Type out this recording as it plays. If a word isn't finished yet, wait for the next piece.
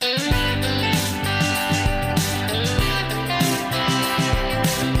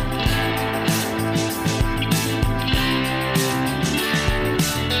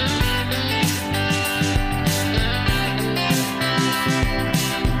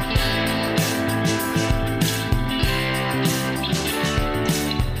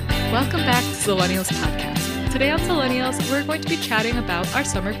Welcome back to Zillennials Podcast. Today on Zillennials, we're going to be chatting about our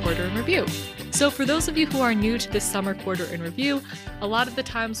summer quarter in review. So for those of you who are new to this summer quarter in review, a lot of the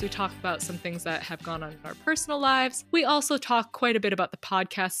times we talk about some things that have gone on in our personal lives. We also talk quite a bit about the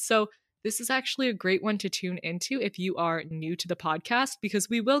podcast, so this is actually a great one to tune into if you are new to the podcast, because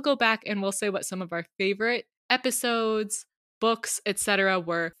we will go back and we'll say what some of our favorite episodes, books, etc.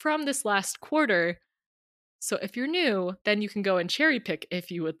 were from this last quarter. So if you're new, then you can go and cherry pick, if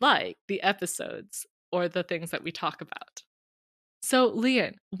you would like, the episodes or the things that we talk about. So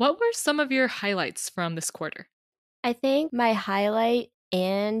Leanne, what were some of your highlights from this quarter? I think my highlight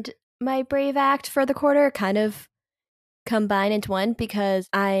and my brave act for the quarter kind of combine into one because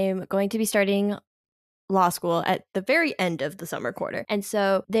I'm going to be starting law school at the very end of the summer quarter. And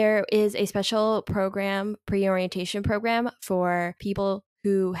so there is a special program, pre-orientation program for people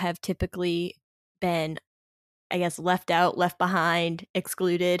who have typically been, I guess, left out, left behind,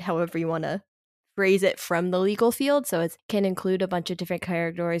 excluded, however you want to phrase it, from the legal field. So it can include a bunch of different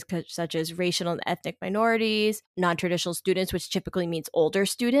categories such as racial and ethnic minorities, non-traditional students, which typically means older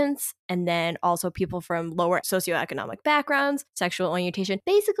students, and then also people from lower socioeconomic backgrounds, sexual orientation,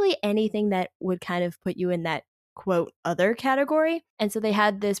 basically anything that would kind of put you in that quote other category. And so they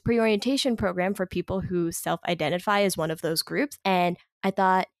had this pre-orientation program for people who self-identify as one of those groups. And I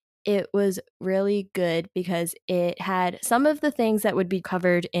thought it was really good because it had some of the things that would be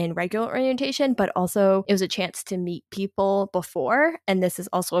covered in regular orientation, but also it was a chance to meet people before. And this is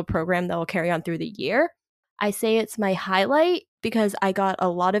also a program that will carry on through the year. I say it's my highlight because I got a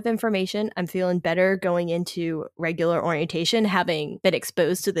lot of information. I'm feeling better going into regular orientation, having been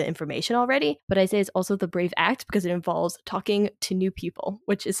exposed to the information already. But I say it's also the brave act because it involves talking to new people,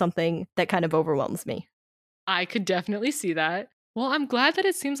 which is something that kind of overwhelms me. I could definitely see that. Well, I'm glad that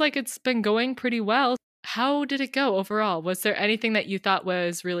it seems like it's been going pretty well. How did it go overall? Was there anything that you thought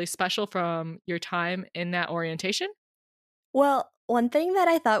was really special from your time in that orientation? Well, one thing that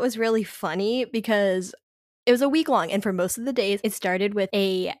I thought was really funny because it was a week long, and for most of the days, it started with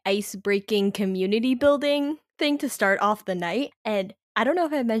a ice-breaking community building thing to start off the night. And I don't know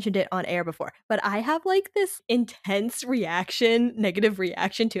if I mentioned it on air before, but I have like this intense reaction, negative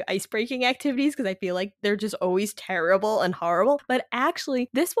reaction to ice-breaking activities because I feel like they're just always terrible and horrible. But actually,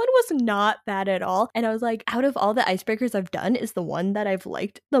 this one was not bad at all. And I was like, out of all the icebreakers I've done, is the one that I've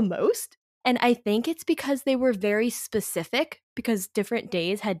liked the most. And I think it's because they were very specific because different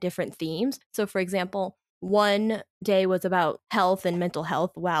days had different themes. So, for example, one day was about health and mental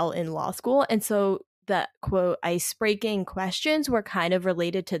health while in law school. And so the quote ice-breaking questions were kind of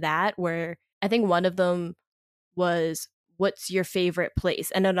related to that, where I think one of them was, what's your favorite place?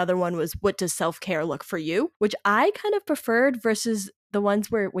 And another one was, what does self-care look for you? Which I kind of preferred versus the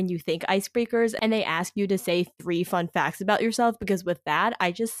ones where when you think icebreakers and they ask you to say 3 fun facts about yourself, because with that,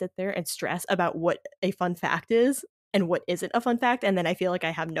 I just sit there and stress about what a fun fact is and what isn't a fun fact. And then I feel like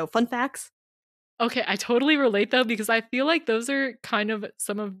I have no fun facts. Okay, I totally relate though, because I feel like those are kind of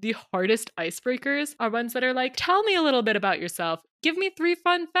some of the hardest icebreakers are ones that are like, tell me a little bit about yourself. Give me 3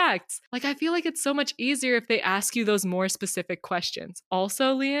 fun facts. Like, I feel like it's so much easier if they ask you those more specific questions.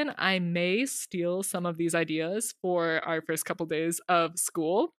 Also, Leanne, I may steal some of these ideas for our first couple days of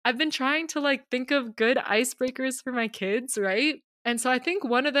school. I've been trying to like think of good icebreakers for my kids, right? And so I think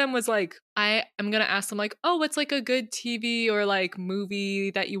one of them was like, I am going to ask them like, oh, what's like a good TV or like movie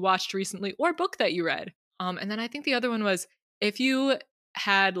that you watched recently or book that you read? And then I think the other one was, if you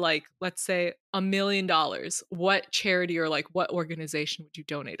had like, let's say $1 million, what charity or like what organization would you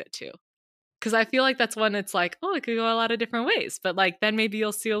donate it to? Because I feel like that's one it's like, oh, it could go a lot of different ways. But like, then maybe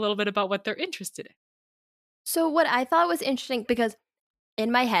you'll see a little bit about what they're interested in. So what I thought was interesting, because in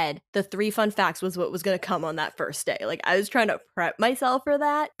my head, the 3 fun facts was what was going to come on that first day. Like, I was trying to prep myself for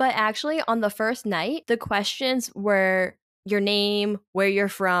that. But actually, on the first night, the questions were your name, where you're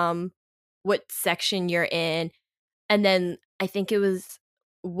from, what section you're in, and then I think it was,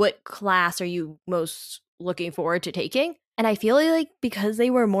 what class are you most looking forward to taking? And I feel like because they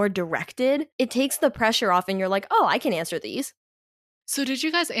were more directed, it takes the pressure off and you're like, oh, I can answer these. So did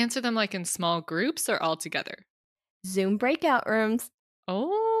you guys answer them like in small groups or all together? Zoom breakout rooms.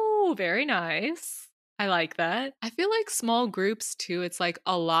 Oh, very nice. I like that. I feel like small groups too, it's like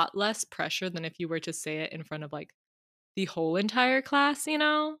a lot less pressure than if you were to say it in front of like the whole entire class, you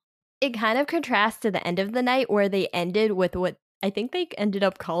know? It kind of contrasts to the end of the night where they ended with what I think they ended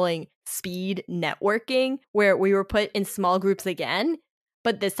up calling speed networking, where we were put in small groups again,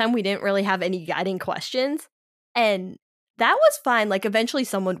 but this time we didn't really have any guiding questions. And that was fine. Like, eventually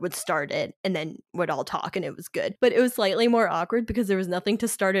someone would start it and then would all talk and it was good. But it was slightly more awkward because there was nothing to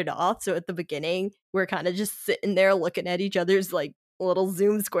start it off. So at the beginning, we're kind of just sitting there looking at each other's like little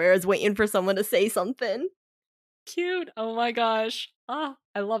Zoom squares waiting for someone to say something. Cute. Oh my gosh. I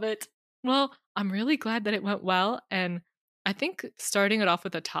love it. Well, I'm really glad that it went well. And I think starting it off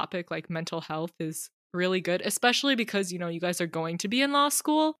with a topic like mental health is really good, especially because, you guys are going to be in law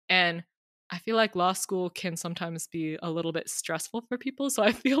school. And I feel like law school can sometimes be a little bit stressful for people. So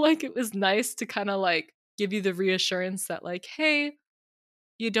I feel like it was nice to kind of like give you the reassurance that, like, hey,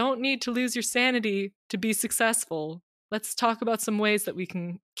 you don't need to lose your sanity to be successful. Let's talk about some ways that we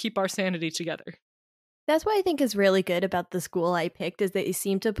can keep our sanity together. That's what I think is really good about the school I picked is that they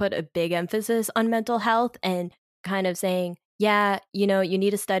seem to put a big emphasis on mental health and kind of saying, yeah, you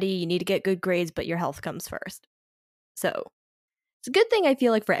need to study, you need to get good grades, but your health comes first. So it's a good thing I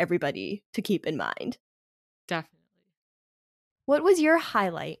feel like for everybody to keep in mind. Definitely. What was your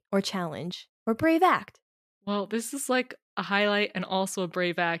highlight or challenge or brave act? Well, this is like a highlight and also a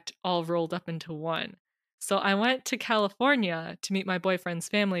brave act all rolled up into one. So I went to California to meet my boyfriend's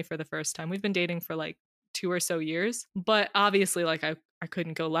family for the first time. We've been dating for like 2 or so years, but obviously like I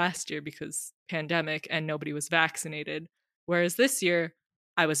couldn't go last year because pandemic and nobody was vaccinated. Whereas this year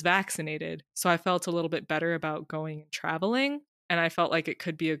I was vaccinated, so I felt a little bit better about going and traveling, and I felt like it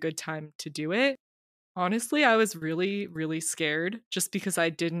could be a good time to do it. Honestly, I was really, really scared just because I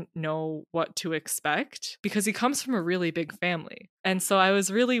didn't know what to expect because he comes from a really big family. And so I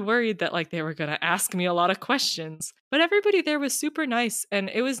was really worried that like they were going to ask me a lot of questions. But everybody there was super nice. And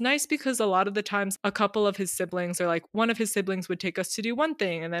it was nice because a lot of the times a couple of his siblings or like one of his siblings would take us to do one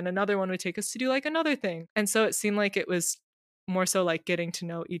thing and then another one would take us to do like another thing. And so it seemed like it was more so like getting to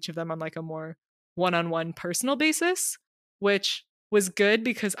know each of them on like a more one-on-one personal basis, which was good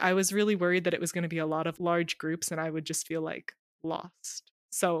because I was really worried that it was going to be a lot of large groups and I would just feel like lost.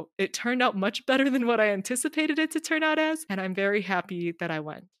 So it turned out much better than what I anticipated it to turn out as, and I'm very happy that I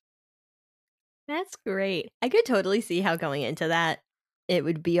went. That's great. I could totally see how going into that it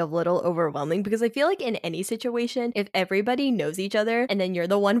would be a little overwhelming because I feel like in any situation, if everybody knows each other and then you're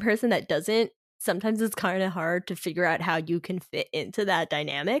the one person that doesn't, sometimes it's kind of hard to figure out how you can fit into that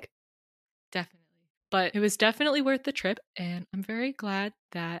dynamic. Definitely. But it was definitely worth the trip, and I'm very glad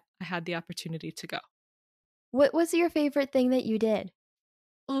that I had the opportunity to go. What was your favorite thing that you did?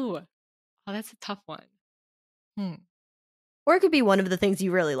 Oh, that's a tough one. Or it could be one of the things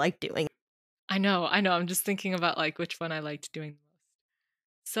you really like doing. I know. I'm just thinking about like which one I liked doing the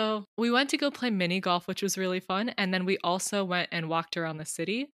most. So we went to go play mini golf, which was really fun. And then we also went and walked around the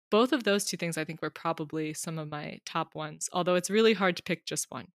city. Both of those two things I think were probably some of my top ones, although it's really hard to pick just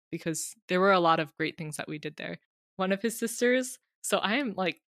one because there were a lot of great things that we did there. One of his sisters, so I am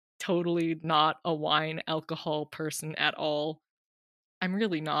like totally not a wine alcohol person at all. I'm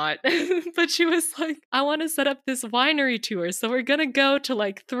really not. But she was like, I want to set up this winery tour. So we're going to go to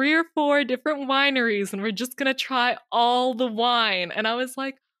like 3 or 4 different wineries and we're just going to try all the wine. And I was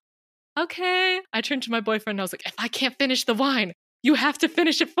like, okay. I turned to my boyfriend and I was like, if I can't finish the wine, you have to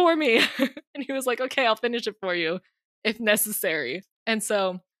finish it for me. And he was like, okay, I'll finish it for you if necessary. And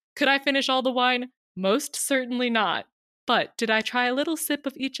so, could I finish all the wine? Most certainly not. But did I try a little sip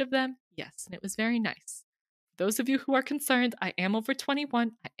of each of them? Yes, and it was very nice. Those of you who are concerned, I am over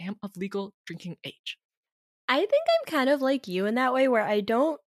 21. I am of legal drinking age. I think I'm kind of like you in that way where I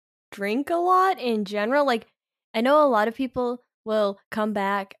don't drink a lot in general. Like, I know a lot of people will come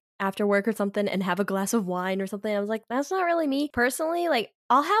back after work or something and have a glass of wine or something. I was like, that's not really me. Personally, like,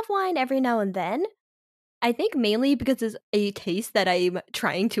 I'll have wine every now and then. I think mainly because it's a taste that I'm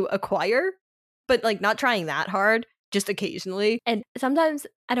trying to acquire, but like not trying that hard, just occasionally. And sometimes,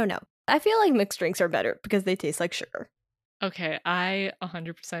 I don't know. I feel like mixed drinks are better because they taste like sugar. Okay, I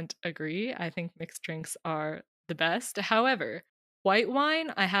 100% agree. I think mixed drinks are the best. However, white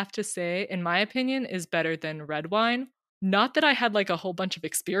wine, I have to say, in my opinion, is better than red wine. Not that I had like a whole bunch of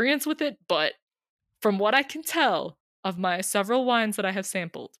experience with it, but from what I can tell of my several wines that I have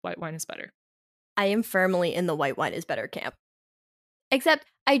sampled, white wine is better. I am firmly in the white wine is better camp. Except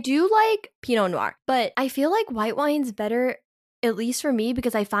I do like Pinot Noir, but I feel like white wine's better, at least for me,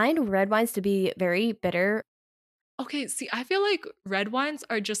 because I find red wines to be very bitter. Okay, see, I feel like red wines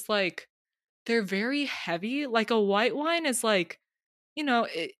are just like, they're very heavy. Like a white wine is like,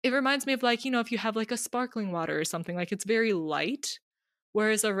 it reminds me of like, if you have like a sparkling water or something, like it's very light.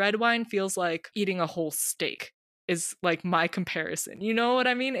 Whereas a red wine feels like eating a whole steak, is like my comparison. You know what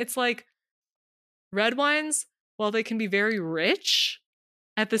I mean? It's like red wines, while they can be very rich,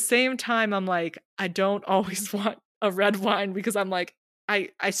 at the same time, I'm like, I don't always want a red wine because I'm like,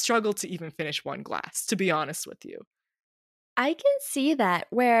 I struggle to even finish one glass, to be honest with you. I can see that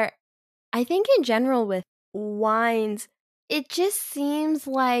where I think in general with wines, it just seems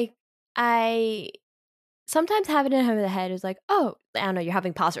like I sometimes having it in the head is like, oh, I don't know, you're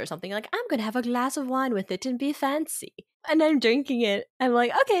having pasta or something. Like, I'm going to have a glass of wine with it and be fancy. And I'm drinking it. I'm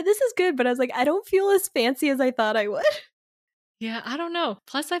like, okay, this is good. But I was like, I don't feel as fancy as I thought I would. Yeah, I don't know.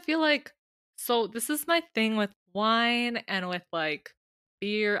 Plus, I feel like, so this is my thing with wine and with like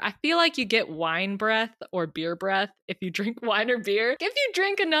beer. I feel like you get wine breath or beer breath if you drink wine or beer. If you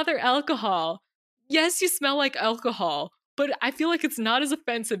drink another alcohol, yes, you smell like alcohol, but I feel like it's not as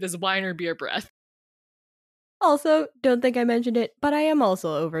offensive as wine or beer breath. Also, don't think I mentioned it, but I am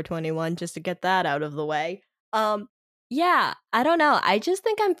also over 21, just to get that out of the way. Yeah, I don't know. I just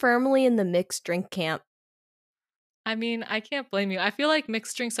think I'm firmly in the mixed drink camp. I mean, I can't blame you. I feel like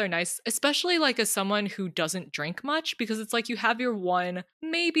mixed drinks are nice, especially like as someone who doesn't drink much, because it's like you have your one,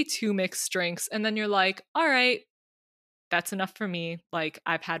 maybe two mixed drinks, and then you're like, all right, that's enough for me. Like,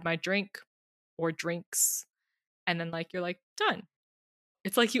 I've had my drink or drinks, and then like you're like, done.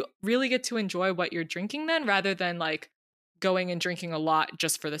 It's like you really get to enjoy what you're drinking then rather than like going and drinking a lot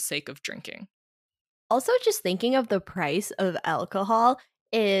just for the sake of drinking. Also, just thinking of the price of alcohol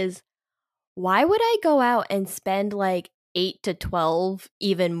is why would I go out and spend like 8 to 12,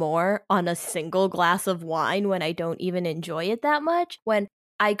 even more, on a single glass of wine when I don't even enjoy it that much? When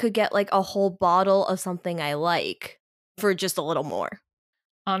I could get like a whole bottle of something I like for just a little more.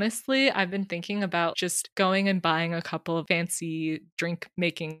 Honestly, I've been thinking about just going and buying a couple of fancy drink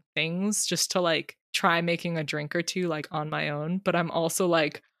making things just to like try making a drink or two like on my own. But I'm also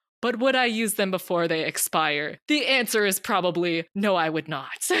like, but would I use them before they expire? The answer is probably no, I would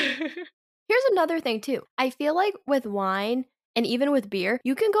not. Here's another thing too. I feel like with wine and even with beer,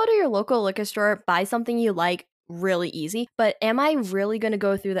 you can go to your local liquor store, buy something you like really easy. But am I really going to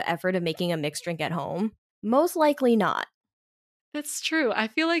go through the effort of making a mixed drink at home? Most likely not. That's true. I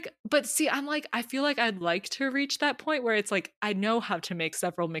feel like, but see, I'm like, I feel like I'd like to reach that point where it's like, I know how to make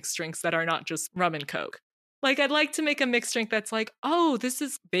several mixed drinks that are not just rum and coke. Like, I'd like to make a mixed drink that's like, oh, this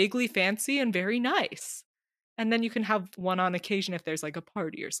is vaguely fancy and very nice. And then you can have one on occasion if there's like a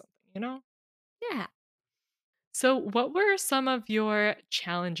party or something, you know? Yeah. So, what were some of your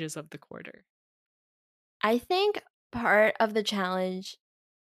challenges of the quarter? I think part of the challenge,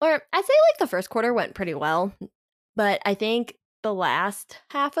 or I'd say like the first quarter went pretty well, but I think the last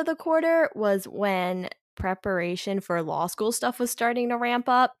half of the quarter was when preparation for law school stuff was starting to ramp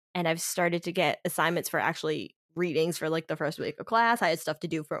up. And I've started to get assignments for actually readings for like the first week of class. I had stuff to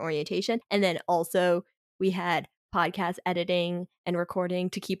do for orientation. And then also we had podcast editing and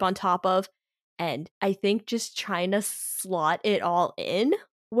recording to keep on top of. And I think just trying to slot it all in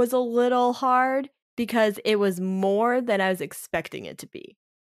was a little hard because it was more than I was expecting it to be.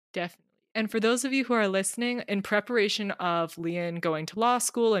 Definitely. And for those of you who are listening, in preparation of Leon going to law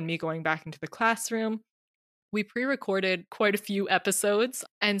school and me going back into the classroom, we pre-recorded quite a few episodes.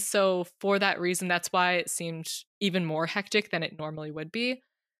 And so for that reason, that's why it seemed even more hectic than it normally would be.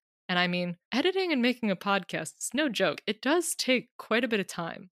 And I mean, editing and making a podcast is no joke. It does take quite a bit of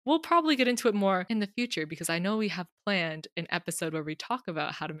time. We'll probably get into it more in the future because I know we have planned an episode where we talk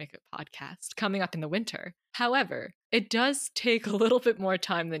about how to make a podcast coming up in the winter. However, it does take a little bit more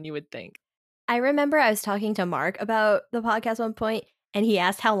time than you would think. I remember I was talking to Mark about the podcast one point, and he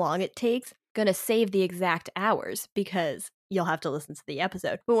asked how long it takes. Gonna save the exact hours because you'll have to listen to the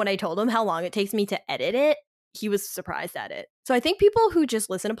episode. But when I told him how long it takes me to edit it, he was surprised at it. So I think people who just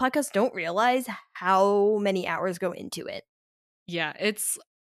listen to podcasts don't realize how many hours go into it. Yeah, it's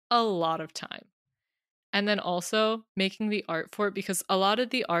a lot of time. And then also making the art for it because a lot of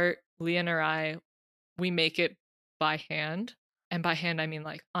the art, Leon or I, we make it by hand. And by hand, I mean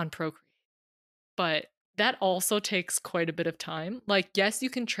like on Procreate. But that also takes quite a bit of time. Like, yes, you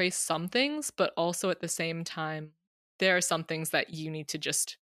can trace some things, but also at the same time, there are some things that you need to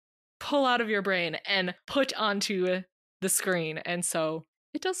just pull out of your brain and put onto the screen. And so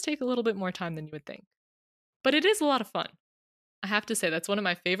it does take a little bit more time than you would think. But it is a lot of fun. I have to say, that's one of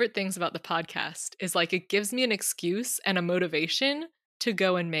my favorite things about the podcast is like it gives me an excuse and a motivation to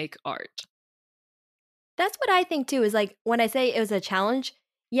go and make art. That's what I think too, is like when I say it was a challenge,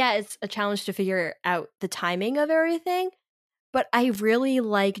 yeah, it's a challenge to figure out the timing of everything. But I really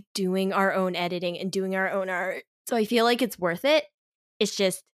like doing our own editing and doing our own art. So I feel like it's worth it. It's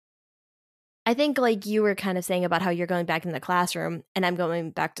just, I think like you were kind of saying about how you're going back in the classroom and I'm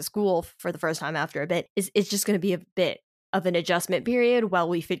going back to school for the first time after a bit, it's just going to be a bit of an adjustment period while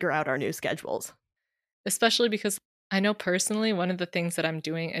we figure out our new schedules. Especially because I know personally, one of the things that I'm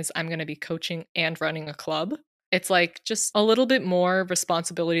doing is I'm going to be coaching and running a club. It's like just a little bit more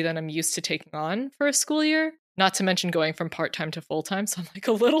responsibility than I'm used to taking on for a school year. Not to mention going from part-time to full-time. So I'm like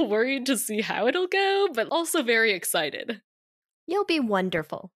a little worried to see how it'll go, but also very excited. You'll be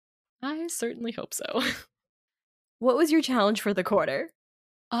wonderful. I certainly hope so. What was your challenge for the quarter?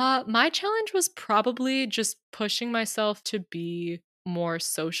 My challenge was probably just pushing myself to be more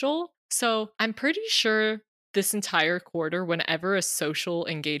social. So I'm pretty sure this entire quarter, whenever a social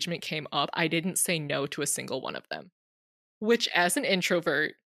engagement came up, I didn't say no to a single one of them, which as an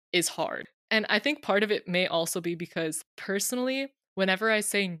introvert is hard. And I think part of it may also be because personally, whenever I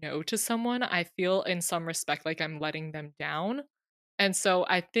say no to someone, I feel in some respect like I'm letting them down. And so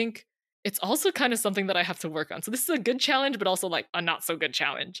I think it's also kind of something that I have to work on. So this is a good challenge, but also like a not so good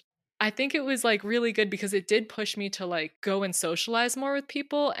challenge. I think it was like really good because it did push me to like go and socialize more with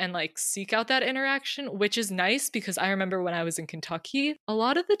people and like seek out that interaction, which is nice because I remember when I was in Kentucky, a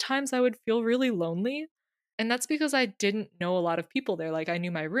lot of the times I would feel really lonely. And that's because I didn't know a lot of people there. Like I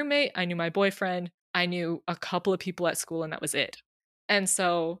knew my roommate, I knew my boyfriend, I knew a couple of people at school, and that was it. And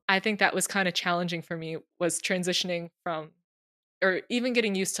so I think that was kind of challenging for me was transitioning from or even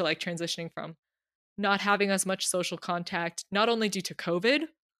getting used to like transitioning from not having as much social contact, not only due to COVID,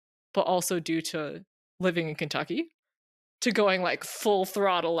 but also due to living in Kentucky, to going like full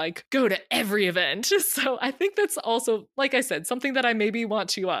throttle, like go to every event. So I think that's also, like I said, something that I maybe want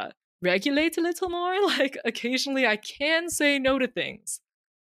to regulate a little more. Like occasionally I can say no to things,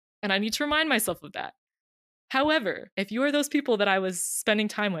 and I need to remind myself of that. However, if you are those people that I was spending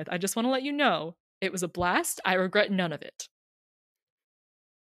time with, I just want to let you know it was a blast. I regret none of it.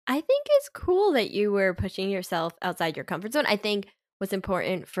 I think it's cool that you were pushing yourself outside your comfort zone. I think what's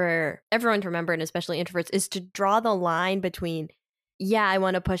important for everyone to remember, and especially introverts, is to draw the line between, yeah, I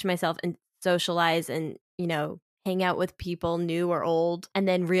want to push myself and socialize and, hang out with people new or old, and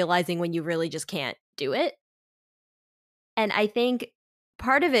then realizing when you really just can't do it. And I think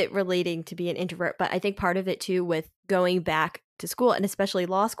part of it relating to be an introvert, but I think part of it too with going back to school and especially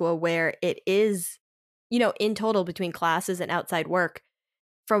law school, where it is, in total between classes and outside work,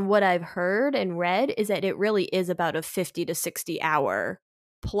 from what I've heard and read, is that it really is about a 50 to 60 hour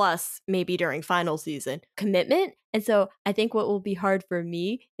plus maybe during final season commitment. And so I think what will be hard for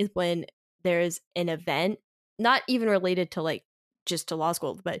me is when there's an event, not even related to like just to law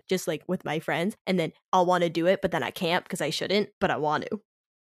school, but just like with my friends, and then I'll want to do it, but then I can't because I shouldn't, but I want to.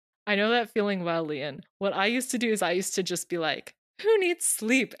 I know that feeling well, Leon. What I used to do is I used to just be like, who needs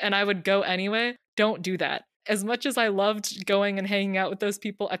sleep? And I would go anyway. Don't do that. As much as I loved going and hanging out with those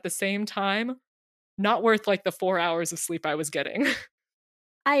people at the same time, not worth like the 4 hours of sleep I was getting.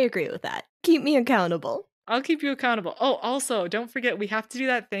 I agree with that. Keep me accountable. I'll keep you accountable. Oh, also, don't forget we have to do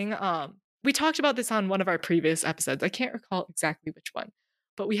that thing. We talked about this on one of our previous episodes. I can't recall exactly which one,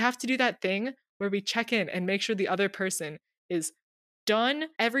 but we have to do that thing where we check in and make sure the other person is done.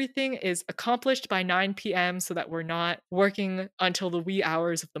 Everything is accomplished by 9 p.m. so that we're not working until the wee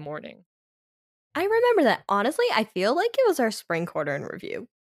hours of the morning. I remember that. Honestly, I feel like it was our spring quarter in review.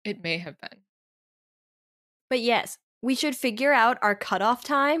 It may have been. But yes, we should figure out our cutoff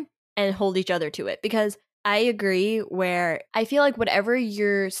time and hold each other to it, because I agree where I feel like whatever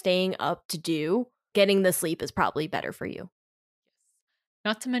you're staying up to do, getting the sleep is probably better for you.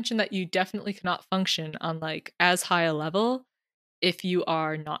 Not to mention that you definitely cannot function on like as high a level if you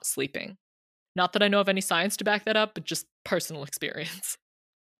are not sleeping. Not that I know of any science to back that up, but just personal experience.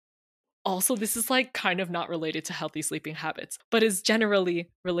 Also, this is like kind of not related to healthy sleeping habits, but is generally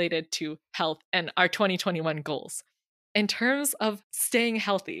related to health and our 2021 goals. In terms of staying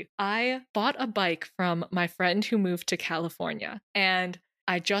healthy, I bought a bike from my friend who moved to California, and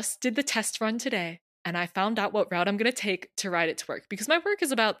I just did the test run today, and I found out what route I'm going to take to ride it to work, because my work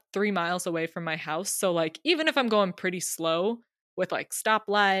is about 3 miles away from my house. So like, even if I'm going pretty slow with like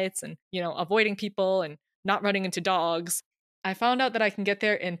stoplights and, avoiding people and not running into dogs, I found out that I can get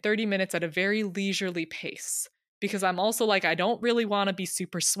there in 30 minutes at a very leisurely pace, because I'm also like, I don't really want to be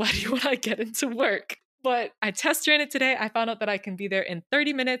super sweaty when I get into work. But I test ran it today. I found out that I can be there in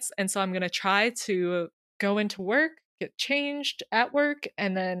 30 minutes. And so I'm going to try to go into work, get changed at work,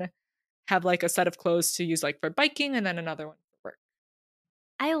 and then have like a set of clothes to use like for biking and then another one for work.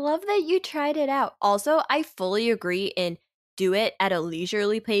 I love that you tried it out. Also, I fully agree in do it at a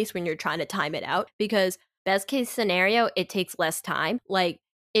leisurely pace when you're trying to time it out, because best case scenario, it takes less time. Like,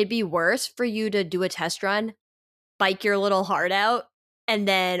 it'd be worse for you to do a test run, bike your little heart out, and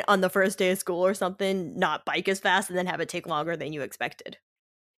then on the first day of school or something, not bike as fast and then have it take longer than you expected.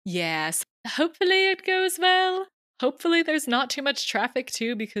 Yes. Hopefully it goes well. Hopefully there's not too much traffic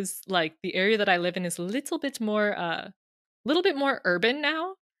too, because like the area that I live in is a little bit more urban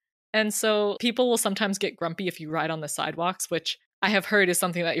now. And so people will sometimes get grumpy if you ride on the sidewalks, which I have heard is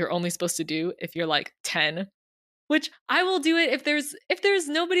something that you're only supposed to do if you're like 10. Which I will do it if there's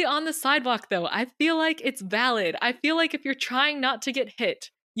nobody on the sidewalk though. I feel like it's valid. I feel like if you're trying not to get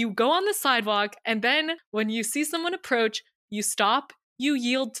hit, You go on the sidewalk, and then when you see someone approach, you stop, you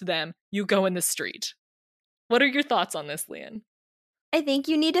yield to them, you go in the street. What are your thoughts on this, Leanne? I think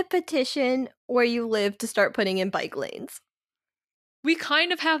you need a petition where you live to start putting in bike lanes. We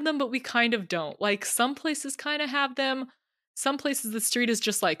kind of have them, but we kind of don't. Like, some places kind of have them. Some places the street is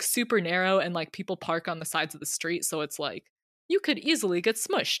just like super narrow and like people park on the sides of the street. So it's like you could easily get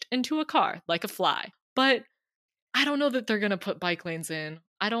smushed into a car like a fly. But I don't know that they're going to put bike lanes in.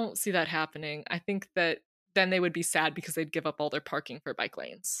 I don't see that happening. I think that then they would be sad because they'd give up all their parking for bike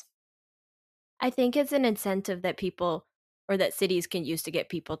lanes. I think it's an incentive that people or that cities can use to get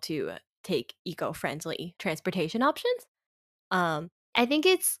people to take eco-friendly transportation options. I think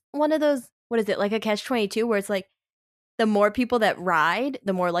it's one of those, what is it, like a catch-22 where it's like the more people that ride,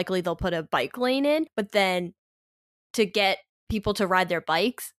 the more likely they'll put a bike lane in. But then to get people to ride their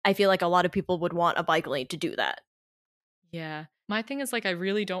bikes, I feel like a lot of people would want a bike lane to do that. Yeah. My thing is, like, I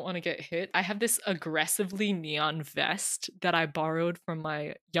really don't want to get hit. I have this aggressively neon vest that I borrowed from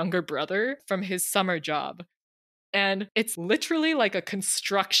my younger brother from his summer job. And it's literally like a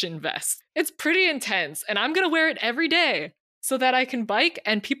construction vest. It's pretty intense, and I'm going to wear it every day so that I can bike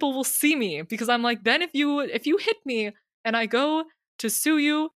and people will see me, because I'm like, then if you hit me and I go to sue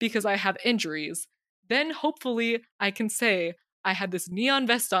you because I have injuries, then hopefully I can say I had this neon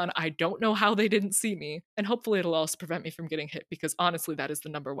vest on. I don't know how they didn't see me. And hopefully it'll also prevent me from getting hit, because honestly, that is the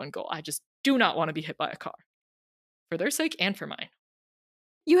number one goal. I just do not want to be hit by a car for their sake and for mine.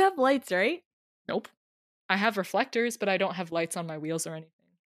 You have lights, right? Nope. I have reflectors, but I don't have lights on my wheels or anything.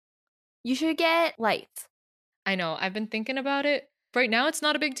 You should get lights. I know. I've been thinking about it. Right now, it's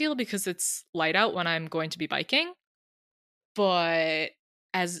not a big deal because it's light out when I'm going to be biking. But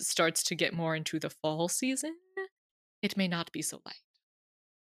as it starts to get more into the fall season, it may not be so light.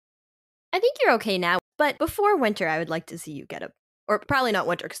 I think you're okay now, but before winter, I would like to see you get a, or probably not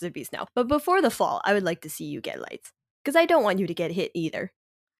winter because it'd be snow, but before the fall, I would like to see you get lights because I don't want you to get hit either.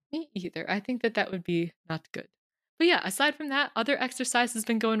 Me either. I think that that would be not good. But yeah, aside from that, other exercise has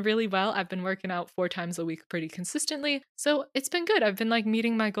been going really well. I've been working out 4 times a week pretty consistently. So it's been good. I've been like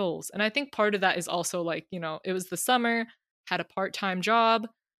meeting my goals. And I think part of that is also like, it was the summer, had a part time job,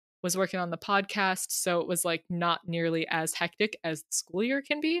 was working on the podcast. So it was like not nearly as hectic as the school year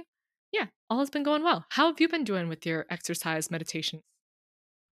can be. Yeah, all has been going well. How have you been doing with your exercise meditations?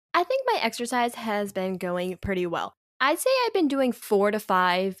 I think my exercise has been going pretty well. I'd say I've been doing 4 to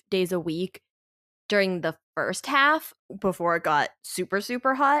 5 days a week during the first half before it got super,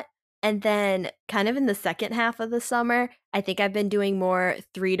 super hot. And then, kind of in the second half of the summer, I think I've been doing more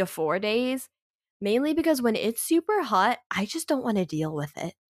 3 to 4 days, mainly because when it's super hot, I just don't want to deal with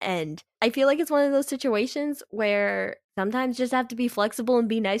it. And I feel like it's one of those situations where sometimes you just have to be flexible and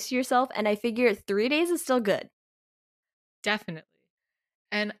be nice to yourself. And I figure 3 days is still good. Definitely.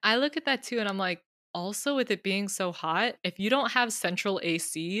 And I look at that too, and I'm like, also with it being so hot, if you don't have central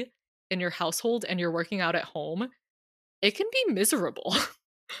AC in your household and you're working out at home, it can be miserable.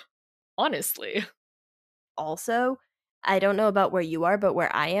 Honestly. Also, I don't know about where you are, but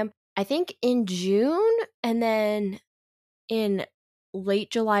where I am, I think in June and then in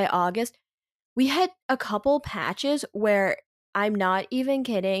late July, August, we had a couple patches where I'm not even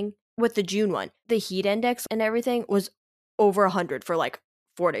kidding. With the June one, the heat index and everything was over 100 for like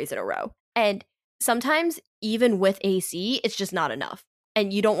 4 days in a row. And sometimes, even with AC, it's just not enough.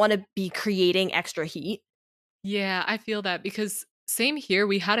 And you don't want to be creating extra heat. Yeah, I feel that because same here.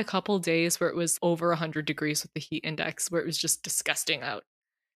 We had a couple days where it was over 100 degrees with the heat index, where it was just disgusting out.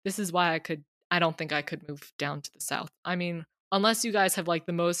 This is why I don't think I could move down to the south. I mean, unless you guys have like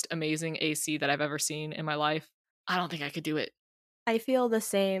the most amazing AC that I've ever seen in my life, I don't think I could do it. I feel the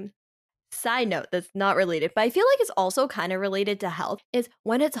same. Side note that's not related, but I feel like it's also kind of related to health is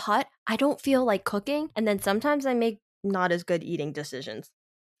when it's hot, I don't feel like cooking. And then sometimes I make not as good eating decisions.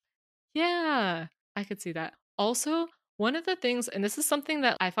 Yeah, I could see that. Also, one of the things, and this is something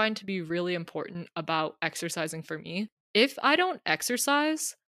that I find to be really important about exercising for me, if I don't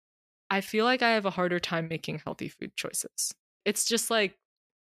exercise, I feel like I have a harder time making healthy food choices. It's just like,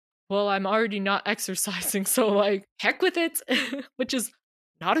 well, I'm already not exercising, so like, heck with it, which is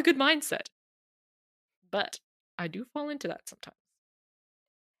not a good mindset. But I do fall into that sometimes.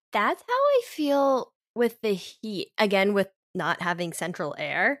 That's how I feel with the heat. Again, with not having central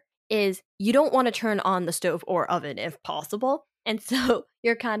air, is you don't want to turn on the stove or oven if possible. And so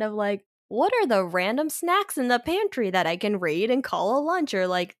you're kind of like, what are the random snacks in the pantry that I can raid and call a lunch? Or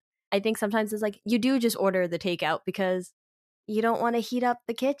like, I think sometimes it's like you do just order the takeout because you don't want to heat up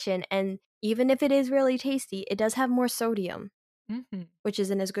the kitchen. And even if it is really tasty, it does have more sodium, Hmm. which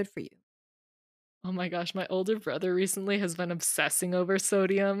isn't as good for you. Oh my gosh, my older brother recently has been obsessing over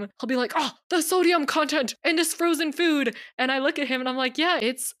sodium. He'll be like, oh, the sodium content in this frozen food. And I look at him and I'm like, yeah,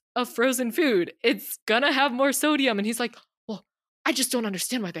 it's a frozen food. It's gonna have more sodium. And he's like, well, I just don't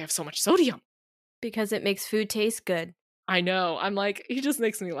understand why they have so much sodium. Because it makes food taste good. I know. I'm like, he just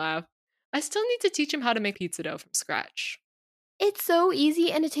makes me laugh. I still need to teach him how to make pizza dough from scratch. It's so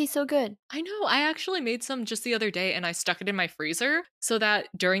easy and it tastes so good. I know. I actually made some just the other day and I stuck it in my freezer so that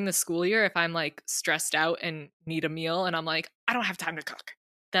during the school year, if I'm like stressed out and need a meal and I'm like, I don't have time to cook,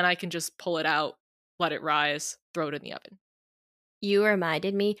 then I can just pull it out, let it rise, throw it in the oven. You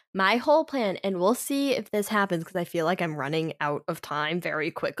reminded me, my whole plan, and we'll see if this happens because I feel like I'm running out of time very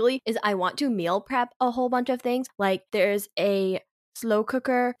quickly, is I want to meal prep a whole bunch of things. Like there's a slow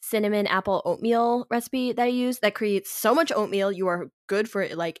cooker cinnamon apple oatmeal recipe that I use that creates so much oatmeal you are good for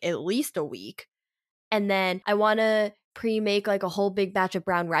like at least a week. And then I want to pre-make like a whole big batch of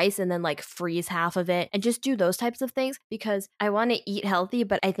brown rice and then like freeze half of it and just do those types of things because I want to eat healthy,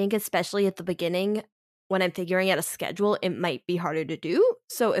 but I think especially at the beginning when I'm figuring out a schedule, it might be harder to do.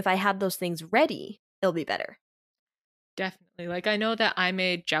 So if I have those things ready, it'll be better. Definitely. Like I know that I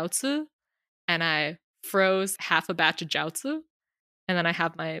made jiaozi and I froze half a batch of jiaozi and then I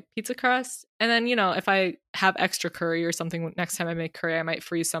have my pizza crust. And then, you know, if I have extra curry or something next time I make curry, I might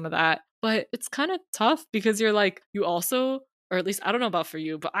freeze some of that. But it's kind of tough because you're like, you also, or at least I don't know about for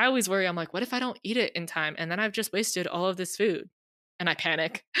you, but I always worry. I'm like, what if I don't eat it in time? And then I've just wasted all of this food and I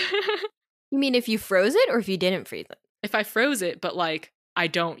panic. You mean if you froze it or if you didn't freeze it? If I froze it, but like I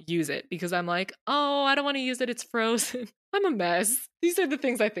don't use it because I'm like, oh, I don't want to use it. It's frozen. I'm a mess. These are the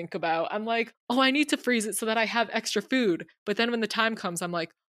things I think about. I'm like, oh, I need to freeze it so that I have extra food. But then when the time comes, I'm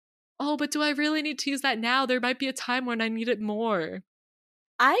like, oh, but do I really need to use that now? There might be a time when I need it more.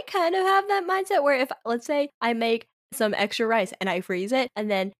 I kind of have that mindset where if, let's say, I make some extra rice and I freeze it and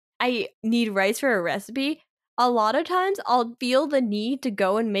then I need rice for a recipe, a lot of times I'll feel the need to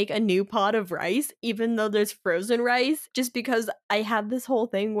go and make a new pot of rice, even though there's frozen rice, just because I have this whole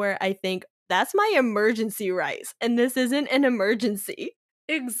thing where I think that's my emergency rice and this isn't an emergency.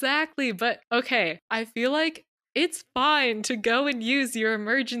 Exactly. But okay, I feel like it's fine to go and use your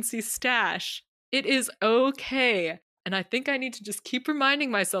emergency stash. It is okay. And I think I need to just keep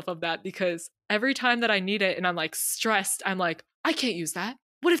reminding myself of that because every time that I need it and I'm like stressed, I'm like, I can't use that.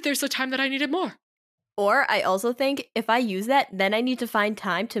 What if there's a time that I need it more? Or I also think if I use that, then I need to find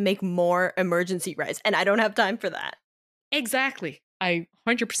time to make more emergency rice, and I don't have time for that. Exactly. I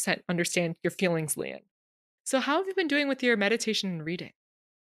 100% understand your feelings, Leanne. So, how have you been doing with your meditation and reading?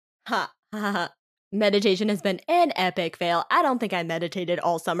 Ha ha ha. Meditation has been an epic fail. I don't think I meditated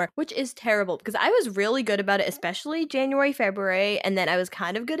all summer, which is terrible because I was really good about it, especially January, February, and then I was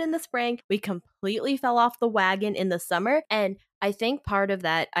kind of good in the spring. We completely fell off the wagon in the summer. And I think part of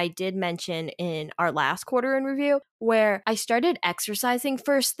that I did mention in our last quarter in review, where I started exercising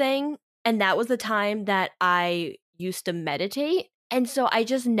first thing. And that was the time that I used to meditate. And so I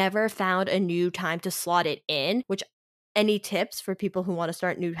just never found a new time to slot it in, which any tips for people who want to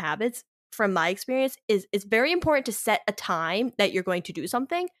start new habits from my experience is it's very important to set a time that you're going to do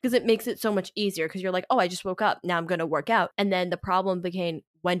something because it makes it so much easier because you're like, oh, I just woke up, now I'm going to work out. And then the problem became,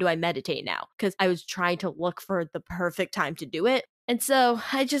 when do I meditate now? Because I was trying to look for the perfect time to do it. And so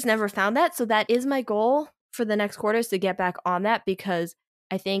I just never found that. So that is my goal for the next quarter, is to get back on that because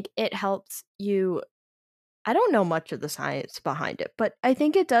I think it helps you. I don't know much of the science behind it, but I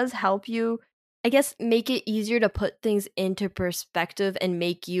think it does help you, I guess, make it easier to put things into perspective and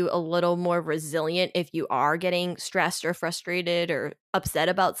make you a little more resilient if you are getting stressed or frustrated or upset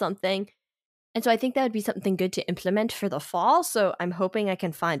about something. And so I think that would be something good to implement for the fall. So I'm hoping I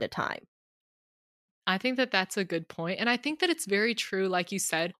can find a time. I think that that's a good point. And I think that it's very true, like you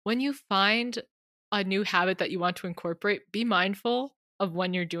said, when you find a new habit that you want to incorporate, be mindful of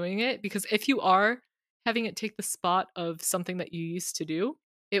when you're doing it. Because if you are having it take the spot of something that you used to do,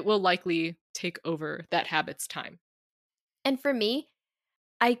 it will likely take over that habit's time. And for me,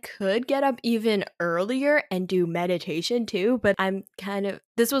 I could get up even earlier and do meditation too, but I'm kind of,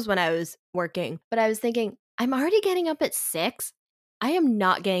 this was when I was working, but I was thinking, I'm already getting up at 6. I am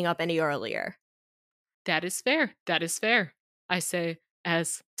not getting up any earlier. That is fair. That is fair. I say,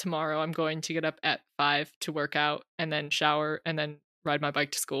 as tomorrow I'm going to get up at 5 to work out and then shower and then ride my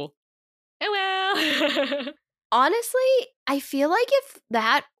bike to school. Oh well. Honestly, I feel like if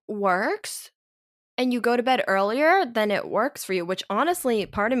that works and you go to bed earlier, then it works for you, which honestly,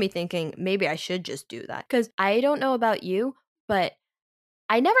 part of me thinking maybe I should just do that. Because I don't know about you, but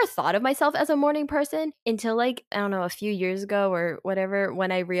I never thought of myself as a morning person until like, I don't know, a few years ago or whatever,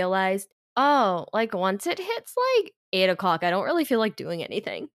 when I realized, oh, like once it hits like 8 o'clock, I don't really feel like doing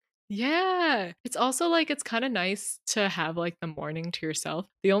anything. Yeah. It's also like it's kind of nice to have like the morning to yourself.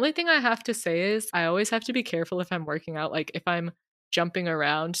 The only thing I have to say is I always have to be careful if I'm working out, like if I'm jumping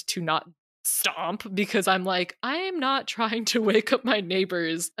around to not stomp because I'm like, I am not trying to wake up my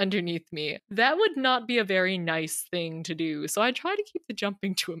neighbors underneath me. That would not be a very nice thing to do. So I try to keep the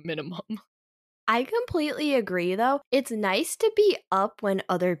jumping to a minimum. I completely agree, though. It's nice to be up when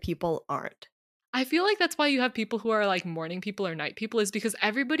other people aren't. I feel like that's why you have people who are like morning people or night people is because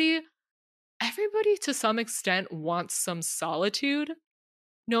everybody to some extent wants some solitude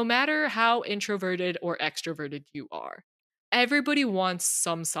no matter how introverted or extroverted you are. Everybody wants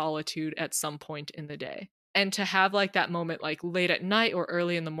some solitude at some point in the day. And to have like that moment like late at night or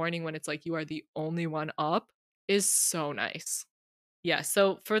early in the morning when it's like you are the only one up is so nice. Yeah,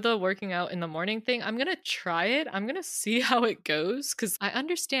 so for the working out in the morning thing, I'm gonna try it. I'm gonna see how it goes because I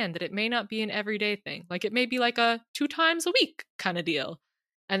understand that it may not be an everyday thing. Like it may be like a 2 times a week kind of deal.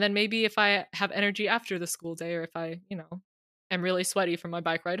 And then maybe if I have energy after the school day or if I, am really sweaty from my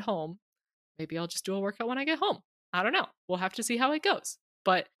bike ride home, maybe I'll just do a workout when I get home. I don't know. We'll have to see how it goes.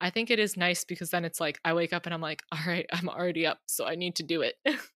 But I think it is nice because then it's like I wake up and I'm like, all right, I'm already up, so I need to do it.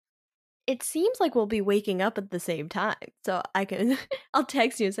 It seems like we'll be waking up at the same time. So I can, I'll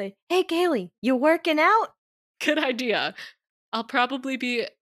text you and say, hey, Kaylee, you working out? Good idea. I'll probably be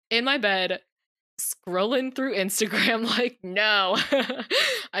in my bed scrolling through Instagram like, no,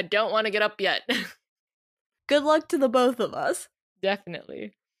 I don't want to get up yet. Good luck to the both of us.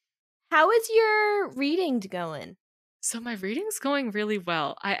 Definitely. How is your reading going? So my reading's going really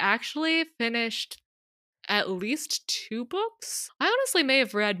well. I actually finished at least 2 books. I honestly may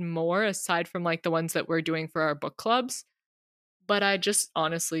have read more aside from like the ones that we're doing for our book clubs, but I just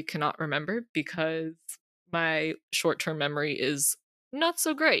honestly cannot remember because my short-term memory is not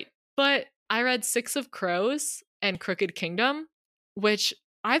so great. But I read Six of Crows and Crooked Kingdom, which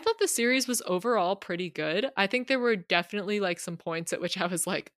I thought the series was overall pretty good. I think there were definitely like some points at which I was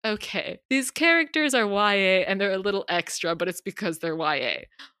like, okay, these characters are YA and they're a little extra, but it's because they're YA.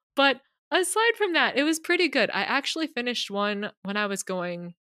 But aside from that, it was pretty good. I actually finished one when I was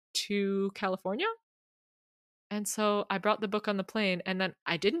going to California. And so I brought the book on the plane and then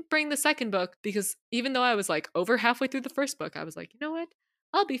I didn't bring the second book because even though I was like over halfway through the first book, I was like, you know what?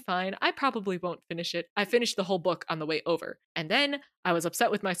 I'll be fine. I probably won't finish it. I finished the whole book on the way over. And then I was upset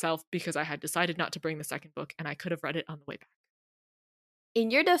with myself because I had decided not to bring the second book and I could have read it on the way back.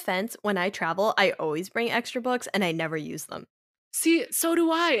 In your defense, when I travel, I always bring extra books and I never use them. See, so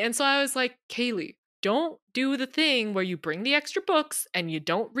do I. And so I was like, Kaylee, don't do the thing where you bring the extra books and you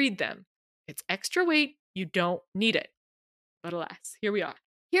don't read them. It's extra weight. You don't need it. But alas, here we are.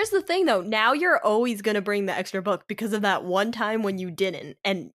 Here's the thing though, now you're always going to bring the extra book because of that one time when you didn't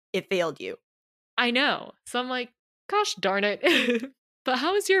and it failed you. I know. So I'm like, gosh darn it. But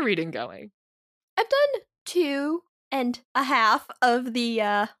how is your reading going? I've done 2.5 of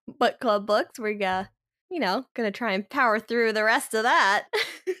the book club books. We're gonna try and power through the rest of that.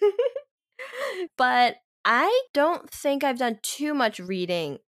 But I don't think I've done too much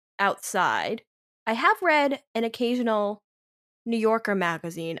reading outside. I have read an occasional New Yorker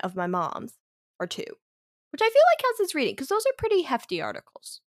magazine of my mom's, or two, which I feel like counts as reading because those are pretty hefty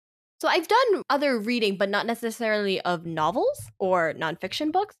articles. So I've done other reading, but not necessarily of novels or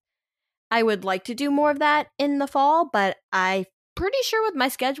nonfiction books. I would like to do more of that in the fall, but I'm pretty sure with my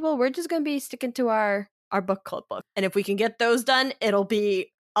schedule, we're just going to be sticking to our book club book. And if we can get those done, I'll be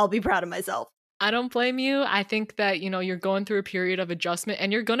proud of myself. I don't blame you. I think that, you're going through a period of adjustment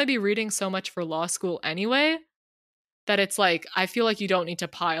and you're going to be reading so much for law school anyway that it's like, I feel like you don't need to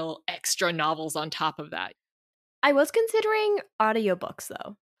pile extra novels on top of that. I was considering audiobooks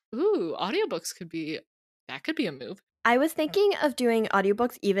though. Ooh, audiobooks could be a move. I was thinking of doing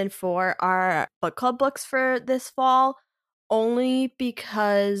audiobooks even for our book club books for this fall, only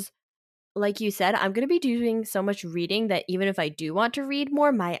because, like you said, I'm going to be doing so much reading that even if I do want to read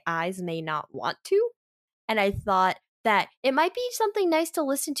more, my eyes may not want to. And I thought that it might be something nice to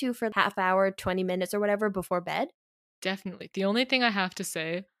listen to for half hour, 20 minutes or whatever before bed. Definitely. The only thing I have to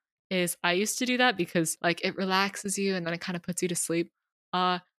say is I used to do that because like it relaxes you and then it kind of puts you to sleep.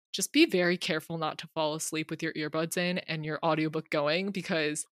 Just be very careful not to fall asleep with your earbuds in and your audiobook going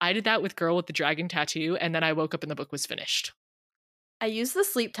because I did that with Girl with the Dragon Tattoo and then I woke up and the book was finished. I use the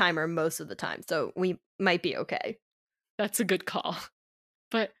sleep timer most of the time, so we might be okay. That's a good call.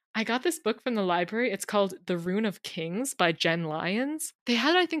 But I got this book from the library. It's called The Rune of Kings by Jen Lyons. They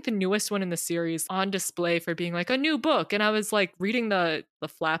had, I think, the newest one in the series on display for being like a new book. And I was like reading the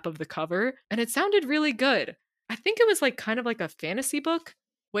flap of the cover and it sounded really good. I think it was like kind of like a fantasy book,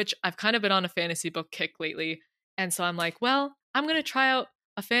 which I've kind of been on a fantasy book kick lately. And so I'm like, well, I'm going to try out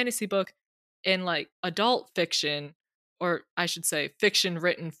a a fantasy book in like adult fiction, or I should say fiction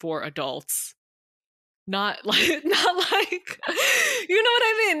written for adults. Not like not like you know what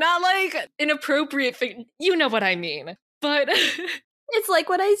I mean? Not like inappropriate fiction. You know what I mean. But It's like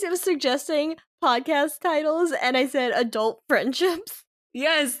when I was suggesting podcast titles and I said adult friendships.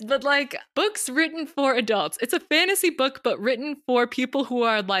 yes, but like books written for adults. It's a fantasy book, but written for people who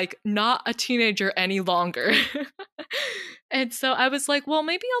are like not a teenager any longer. And so I was like, well,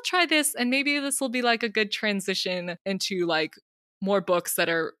 maybe I'll try this and maybe this will be like a good transition into like more books that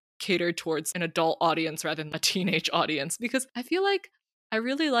are catered towards an adult audience rather than a teenage audience, because I feel like I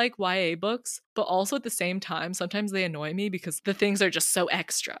really like YA books, but also at the same time, sometimes they annoy me because the things are just so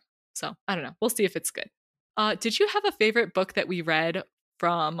extra. So I don't know. We'll see if it's good. Did you have a favorite book that we read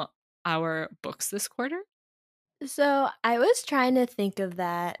from our books this quarter? So I was trying to think of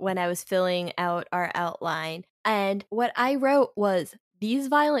that when I was filling out our outline. And what I wrote was these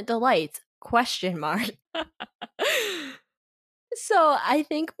violent delights question mark. So I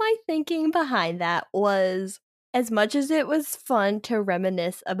think my thinking behind that was as much as it was fun to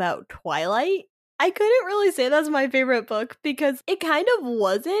reminisce about Twilight, I couldn't really say that's my favorite book because it kind of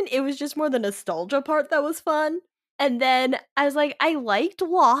wasn't. It was just more the nostalgia part that was fun. And then I was like, I liked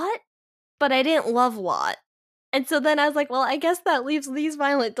Lot, but I didn't love Lot. And so then I was like, well, I guess that leaves these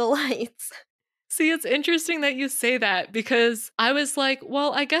violent delights. See, it's interesting that you say that because I was like,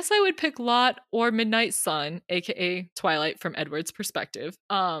 well, I guess I would pick Lot or Midnight Sun, aka Twilight from Edward's perspective.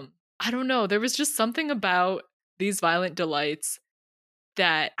 I don't know. There was just something about these violent delights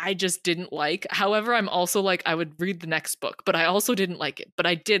that I just didn't like. However, I'm also like, I would read the next book, but I also didn't like it. But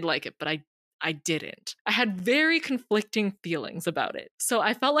I did like it, but I didn't. I had very conflicting feelings about it. So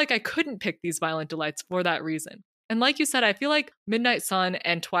I felt like I couldn't pick these violent delights for that reason. And like you said, I feel like Midnight Sun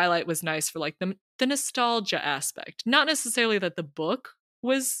and Twilight was nice for like the nostalgia aspect. Not necessarily that the book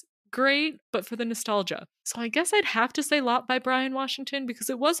was great, but for the nostalgia. So I guess I'd have to say Lot by Brian Washington because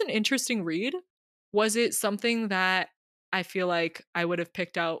it was an interesting read. Was it something that I feel like I would have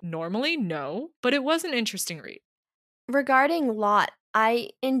picked out normally? No, but it was an interesting read. Regarding Lot, I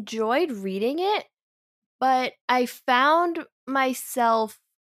enjoyed reading it, but I found myself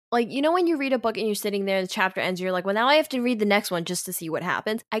like, you know, when you read a book and you're sitting there and the chapter ends, you're like, well, now I have to read the next one just to see what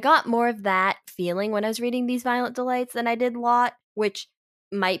happens. I got more of that feeling when I was reading These Violent Delights than I did Lot, which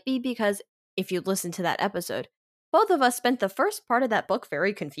might be because if you listen to that episode, both of us spent the first part of that book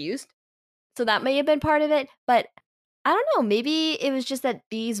very confused. So that may have been part of it, but I don't know. Maybe it was just that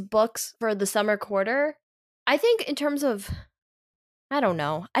these books for the summer quarter, I think in terms of, I don't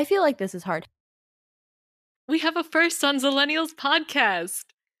know. I feel like this is hard. We have a First on Zillennials podcast.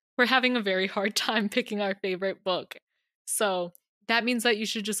 We're having a very hard time picking our favorite book. So that means that you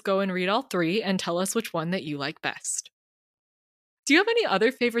should just go and read all three and tell us which one that you like best. Do you have any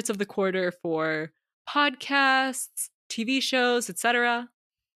other favorites of the quarter for podcasts, TV shows, etc.?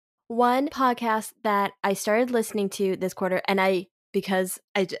 One podcast that I started listening to this quarter, and because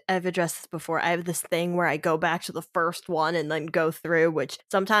I've addressed this before, I have this thing where I go back to the first one and then go through, which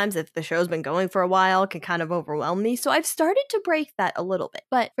sometimes if the show's been going for a while can kind of overwhelm me. So I've started to break that a little bit.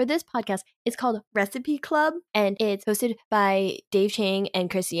 But for this podcast, it's called Recipe Club, and it's hosted by Dave Chang and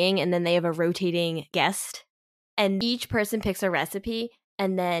Chris Ying, and then they have a rotating guest. And each person picks a recipe,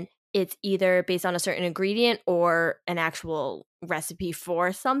 and then it's either based on a certain ingredient or an actual recipe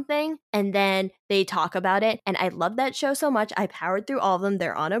for something. And then they talk about it. And I love that show so much. I powered through all of them.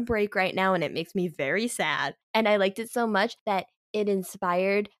 They're on a break right now, and it makes me very sad. And I liked it so much that it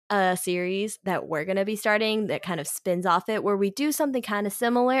inspired a series that we're going to be starting that kind of spins off it, where we do something kind of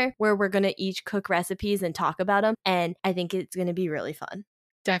similar, where we're going to each cook recipes and talk about them. And I think it's going to be really fun.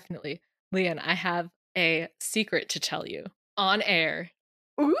 Definitely. Leanne, I have a secret to tell you on air.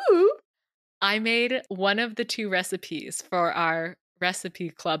 Ooh. I made one of the two recipes for our Recipe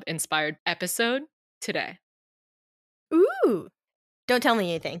Club inspired episode today. Ooh. Don't tell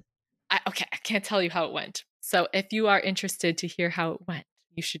me anything. Okay, I can't tell you how it went. So if you are interested to hear how it went,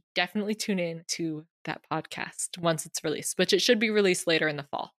 you should definitely tune in to that podcast once it's released, which it should be released later in the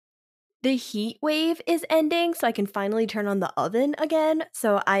fall. The heat wave is ending, so I can finally turn on the oven again.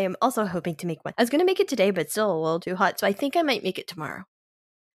 So I am also hoping to make one. I was going to make it today, but it's still a little too hot, so I think I might make it tomorrow.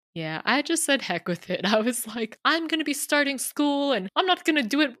 Yeah, I just said heck with it. I was like, I'm going to be starting school and I'm not going to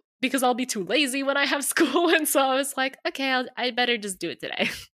do it because I'll be too lazy when I have school. And so I was like, okay, I better just do it today.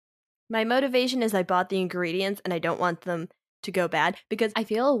 My motivation is I bought the ingredients and I don't want them to go bad, because I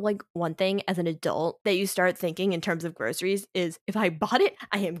feel like one thing as an adult that you start thinking in terms of groceries is if I bought it,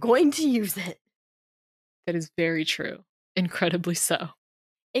 I am going to use it. That is very true. Incredibly so.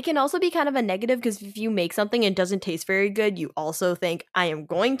 It can also be kind of a negative because if you make something and it doesn't taste very good, you also think, I am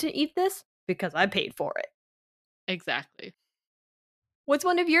going to eat this because I paid for it. Exactly. What's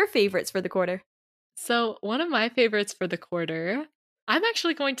one of your favorites for the quarter? So, one of my favorites for the quarter, I'm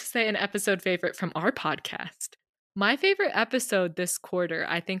actually going to say an episode favorite from our podcast. My favorite episode this quarter,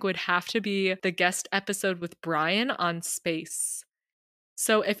 I think, would have to be the guest episode with Brian on space.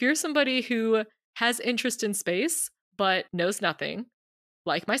 So, if you're somebody who has interest in space but knows nothing,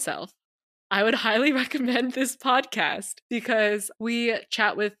 like myself, I would highly recommend this podcast because we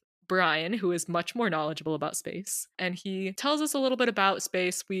chat with Brian, who is much more knowledgeable about space, and he tells us a little bit about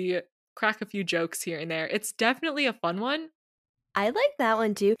space. We crack a few jokes here and there. It's definitely a fun one. I like that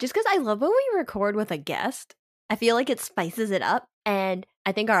one too, just because I love when we record with a guest. I feel like it spices it up, and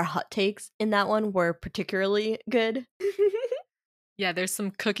I think our hot takes in that one were particularly good. Yeah, there's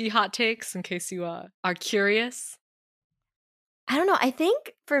some cookie hot takes in case you are curious. I don't know. I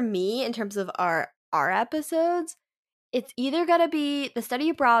think for me, in terms of our episodes, it's either gonna be the study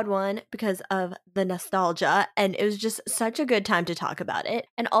abroad one because of the nostalgia, and it was just such a good time to talk about it,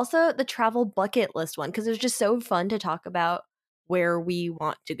 and also the travel bucket list one because it was just so fun to talk about where we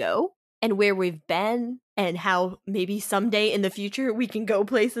want to go and where we've been and how maybe someday in the future we can go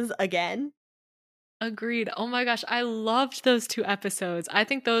places again. Agreed. Oh my gosh, I loved those two episodes. I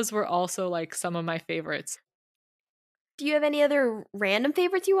think those were also like some of my favorites. Do you have any other random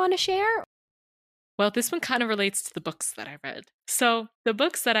favorites you want to share? Well, this one kind of relates to the books that I read. So, the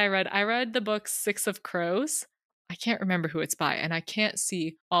books that I read the book Six of Crows. I can't remember who it's by, and I can't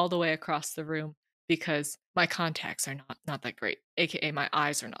see all the way across the room because my contacts are not that great, aka my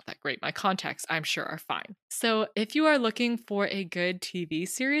eyes are not that great. My contacts, I'm sure, are fine. So, if you are looking for a good TV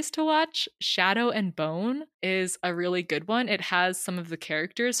series to watch, Shadow and Bone is a really good one. It has some of the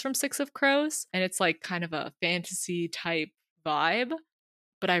characters from Six of Crows, and it's like kind of a fantasy type vibe.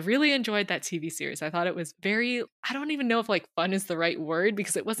 But I really enjoyed that TV series. I thought it was very, I don't even know if like fun is the right word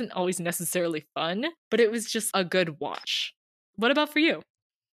because it wasn't always necessarily fun, but it was just a good watch. What about for you?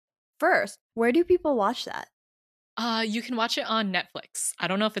 First, where do people watch that? You can watch it on Netflix. I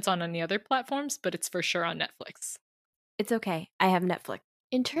don't know if it's on any other platforms, but it's for sure on Netflix. It's okay. I have Netflix.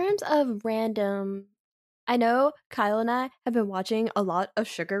 In terms of random, I know Kyle and I have been watching a lot of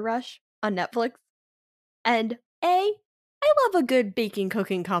Sugar Rush on Netflix. And I love a good baking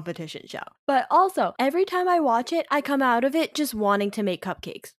cooking competition show. But also, every time I watch it, I come out of it just wanting to make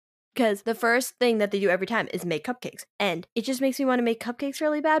cupcakes. Because the first thing that they do every time is make cupcakes. And it just makes me want to make cupcakes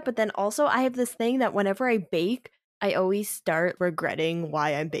really bad. But then also, I have this thing that whenever I bake, I always start regretting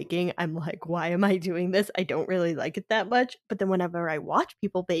why I'm baking. I'm like, why am I doing this? I don't really like it that much. But then whenever I watch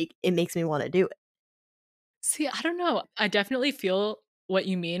people bake, it makes me want to do it. See, I don't know. I definitely feel what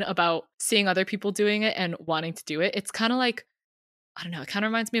you mean about seeing other people doing it and wanting to do it. It's kind of like, I don't know, it kind of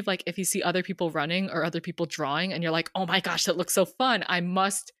reminds me of like if you see other people running or other people drawing and you're like, oh my gosh, that looks so fun. I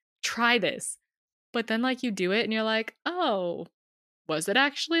must try this. But then like you do it and you're like, oh, was it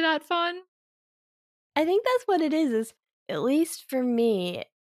actually that fun? I think that's what it is at least for me,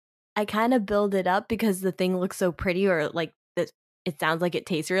 I kind of build it up because the thing looks so pretty or like it sounds like it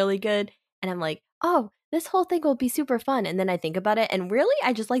tastes really good. And I'm like, oh, this whole thing will be super fun. And then I think about it and really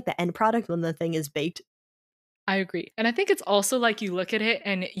I just like the end product when the thing is baked. I agree. And I think it's also like you look at it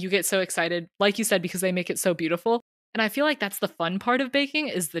and you get so excited, like you said, because they make it so beautiful. And I feel like that's the fun part of baking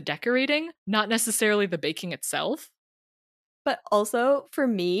is the decorating, not necessarily the baking itself. But also for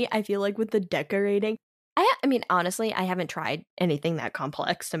me, I feel like with the decorating, I mean, honestly, I haven't tried anything that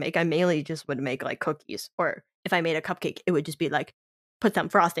complex to make. I mainly just would make like cookies, or if I made a cupcake, it would just be like put some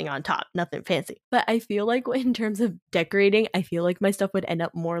frosting on top, nothing fancy. But I feel like in terms of decorating, I feel like my stuff would end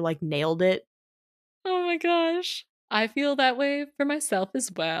up more like nailed it. Oh my gosh. I feel that way for myself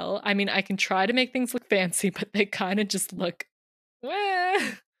as well. I mean, I can try to make things look fancy, but they kind of just look, well,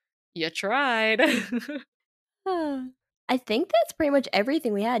 you tried. I think that's pretty much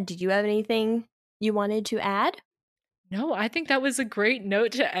everything we had. Did you have anything you wanted to add? No, I think that was a great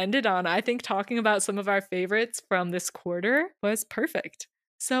note to end it on. I think talking about some of our favorites from this quarter was perfect.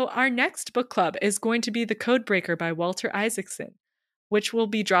 So, our next book club is going to be The Codebreaker by Walter Isaacson, which will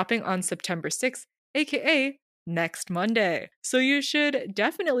be dropping on September 6th, aka next Monday. So, you should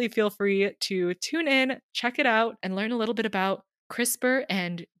definitely feel free to tune in, check it out, and learn a little bit about CRISPR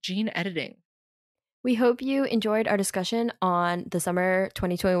and gene editing. We hope you enjoyed our discussion on the summer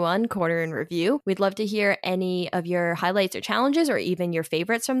 2021 quarter in review. We'd love to hear any of your highlights or challenges or even your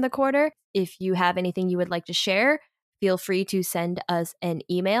favorites from the quarter. If you have anything you would like to share, feel free to send us an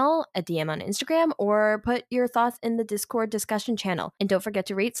email, a DM on Instagram, or put your thoughts in the Discord discussion channel. And don't forget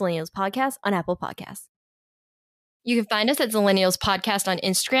to rate Selena's podcast on Apple Podcasts. You can find us at Zillennials Podcast on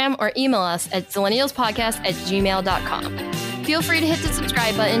Instagram or email us at zillennialspodcast@gmail.com. Feel free to hit the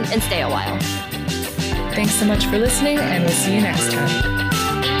subscribe button and stay a while. Thanks so much for listening, and we'll see you next time.